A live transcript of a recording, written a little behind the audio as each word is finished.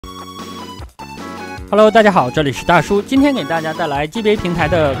Hello， 大家好，这里是大叔，今天给大家带来 GBA 平台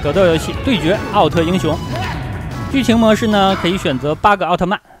的格斗游戏《对决奥特英雄》。剧情模式呢，可以选择8个奥特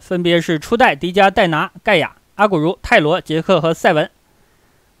曼，分别是初代迪迦、戴拿、盖亚、阿古如、泰罗、杰克和赛文。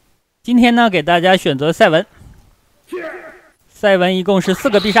今天呢，给大家选择赛文。赛文一共是4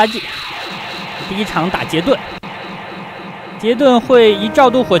个必杀技。第一场打杰顿，杰顿会一兆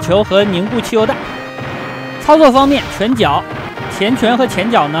度火球和凝固汽油弹。操作方面，拳脚、前拳和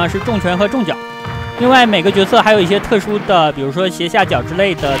前脚呢是重拳和重脚。另外每个角色还有一些特殊的，比如说斜下角之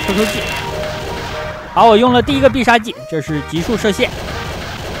类的特殊技。好，我用了第一个必杀技，这是急速射线。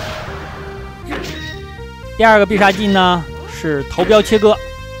第二个必杀技呢是头标切割，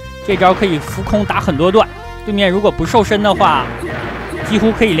这招可以浮空打很多段，对面如果不受身的话，几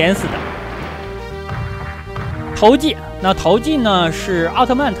乎可以连死的。投技，那投技呢是奥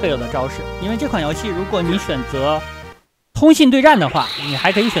特曼特有的招式，因为这款游戏如果你选择通信对战的话，你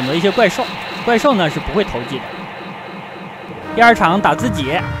还可以选择一些怪兽，怪兽呢是不会投技的。第二场打自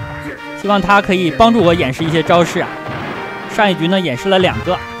己，希望他可以帮助我演示一些招式啊。上一局呢演示了2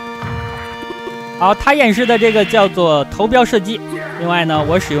个。好，他演示的这个叫做头标射击，另外呢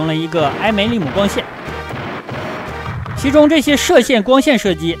我使用了一个埃梅利姆光线。其中这些射线光线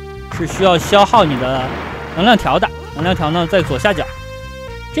射击是需要消耗你的能量条的，能量条呢在左下角。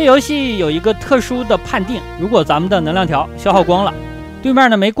这游戏有一个特殊的判定，如果咱们的能量条消耗光了，对面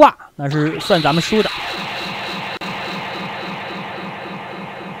呢没挂，那是算咱们输的。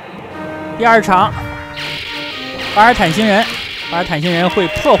第二场，巴尔坦星人，巴尔坦星人会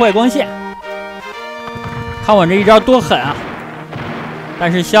破坏光线，看我这一招多狠啊！但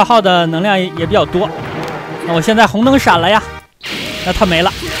是消耗的能量也比较多。那我现在红灯闪了呀，那他没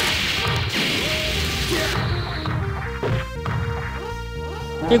了。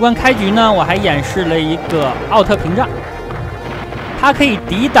这关开局呢，我还演示了一个奥特屏障，它可以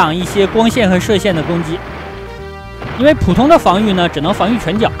抵挡一些光线和射线的攻击，因为普通的防御呢只能防御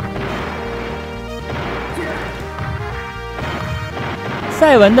拳脚。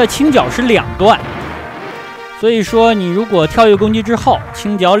赛文的轻脚是2段，所以说你如果跳跃攻击之后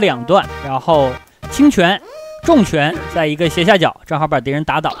轻脚2段，然后轻拳、重拳在一个斜下角，正好把敌人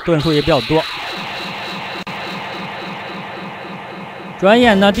打倒，段数也比较多。转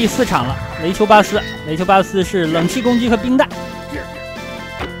眼呢，第4场了，雷丘巴斯。雷丘巴斯是冷气攻击和冰弹。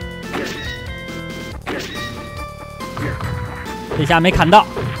这下没砍到，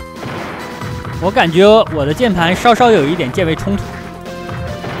我感觉我的键盘稍稍有一点键位冲突，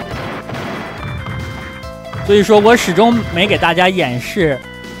所以说我始终没给大家演示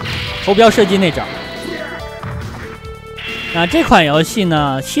头标射击那招。那这款游戏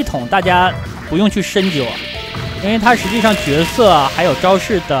呢，系统大家不用去深究，因为它实际上角色还有招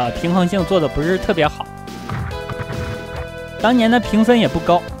式的平衡性做的不是特别好，当年的评分也不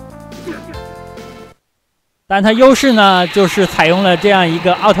高。但它优势呢，就是采用了这样一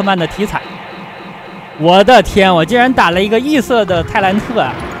个奥特曼的题材。我的天，我竟然打了一个异色的泰兰特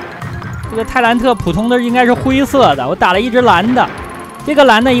啊！这个泰兰特普通的应该是灰色的，我打了一只蓝的。这个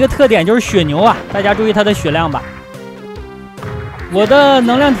蓝的一个特点就是血牛啊，大家注意它的血量吧。我的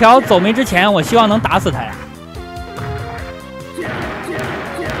能量条走没之前，我希望能打死它呀。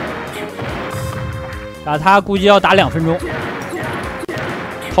打他估计要打2分钟。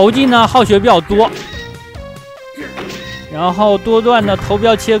投技呢耗血比较多，然后多段的头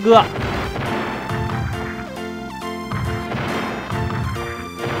标切割，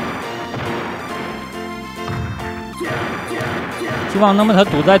希望能把他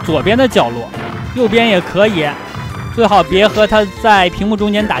堵在左边的角落，右边也可以，最好别和他在屏幕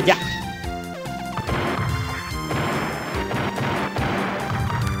中间打架。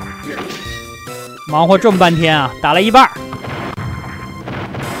忙活这么半天啊，打了一半。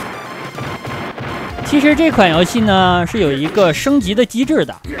其实这款游戏呢是有一个升级的机制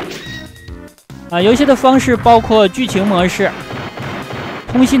的，游戏的方式包括剧情模式、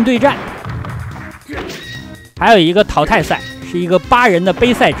通信对战，还有一个淘汰赛，是一个8人的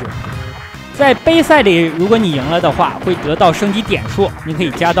杯赛制。在杯赛里，如果你赢了的话，会得到升级点数，你可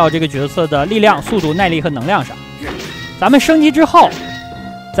以加到这个角色的力量、速度、耐力和能量上。咱们升级之后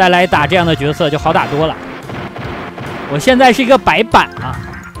再来打这样的角色就好打多了。我现在是一个白板啊，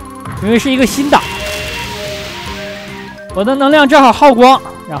因为是一个新档，我的能量正好耗光，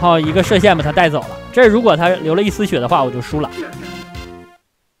然后一个射线把他带走了。这如果他流了一丝血的话，我就输了。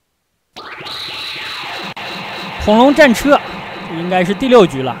恐龙战车，这应该是第6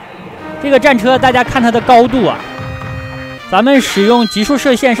局了。这个战车大家看它的高度啊，咱们使用急速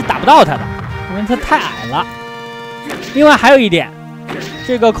射线是打不到它的，因为它太矮了。另外还有一点，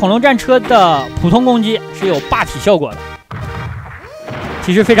这个恐龙战车的普通攻击是有霸体效果的，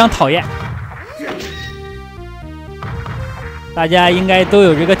其实非常讨厌。大家应该都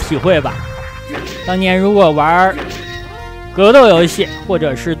有这个体会吧？当年如果玩格斗游戏或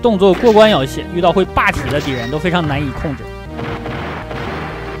者是动作过关游戏，遇到会霸体的敌人都非常难以控制。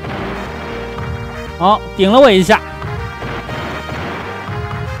好，顶了我一下，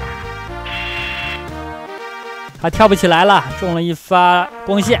他跳不起来了，中了一发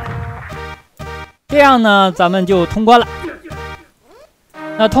光线。这样呢，咱们就通关了。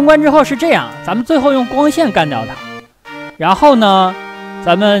那通关之后是这样，咱们最后用光线干掉他，然后呢，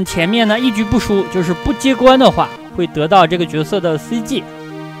咱们前面呢一局不输，就是不接关的话，会得到这个角色的 CG。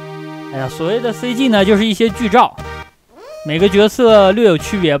哎呀，所谓的 CG 呢，就是一些剧照，每个角色略有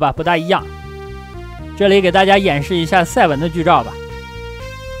区别吧，不大一样。这里给大家演示一下赛文的剧照吧。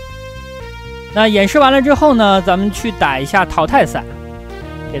那演示完了之后呢，咱们去打一下淘汰赛，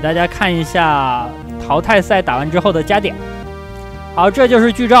给大家看一下淘汰赛打完之后的加点。好，这就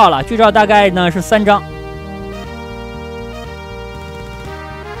是剧照了，剧照大概呢是3张。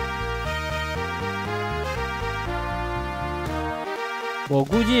我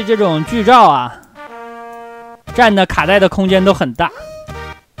估计这种剧照啊，占的卡带的空间都很大。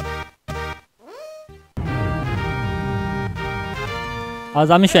好，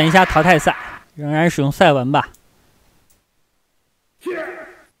咱们选一下淘汰赛，仍然使用赛文吧。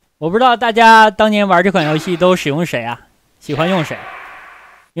我不知道大家当年玩这款游戏都使用谁啊？喜欢用谁？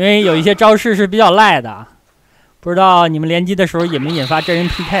因为有一些招式是比较赖的啊，不知道你们联机的时候引没引发真人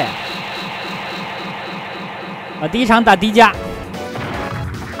PK 啊？第一场打迪迦。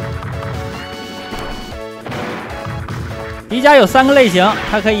迪迦有3个类型，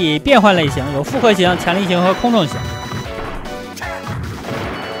它可以变换类型，有复合型、强力型和空中型。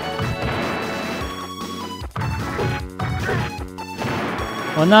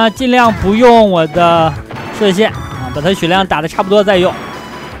我呢尽量不用我的射线啊，把它血量打得差不多再用。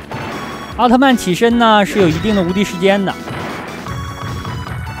奥特曼起身呢是有一定的无敌时间的，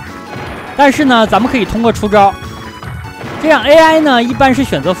但是呢咱们可以通过出招，这样 AI 呢一般是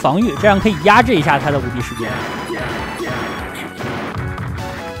选择防御，这样可以压制一下它的无敌时间。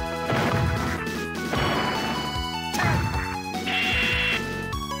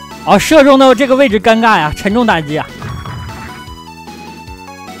哦，射中的这个位置尴尬呀，沉重打击啊，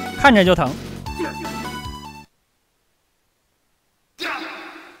看着就疼。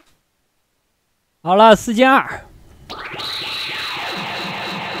好了，4+2。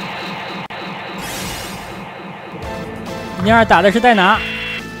4+2打的是戴拿，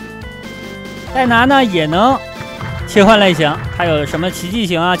戴拿呢也能切换类型，它有什么奇迹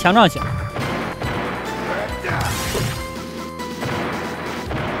型啊、强壮型。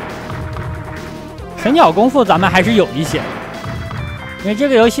拳脚功夫咱们还是有一些，因为这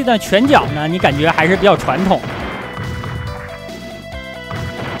个游戏的拳脚呢，你感觉还是比较传统。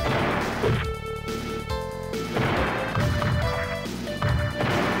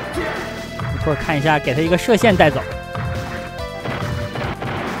一会儿看一下，给他一个射线带走。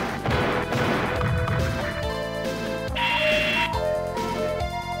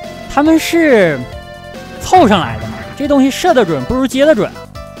他们是凑上来的嘛？这东西射得准不如接得准，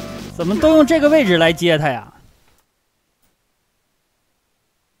怎么都用这个位置来接他呀？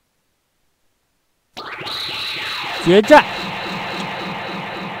决战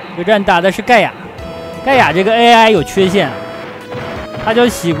打的是盖亚，盖亚这个 AI 有缺陷，他就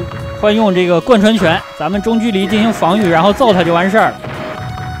喜欢用这个贯穿拳，咱们中距离进行防御，然后揍他就完事儿了。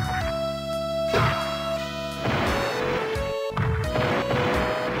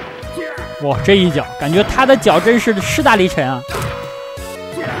哇，这一脚感觉他的脚真是势大力沉啊！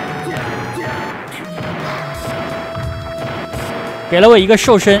给了我一个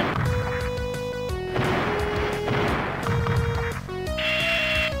瘦身。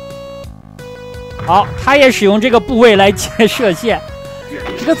好，他也使用这个部位来接射线，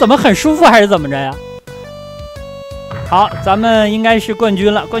这个怎么很舒服还是怎么着呀？好，咱们应该是冠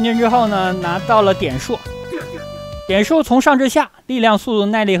军了。冠军之后呢，拿到了点数，点数从上至下，力量、速度、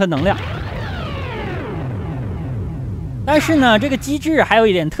耐力和能量。但是呢，这个机制还有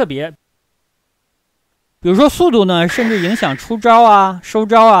一点特别，比如说速度呢，甚至影响出招啊、收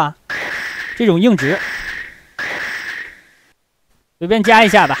招啊这种硬直，随便加一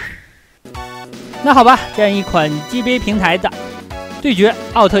下吧。那好吧，这样一款 GBA 平台的对决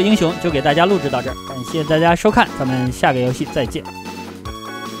奥特英雄就给大家录制到这儿，感谢大家收看，咱们下个游戏再见。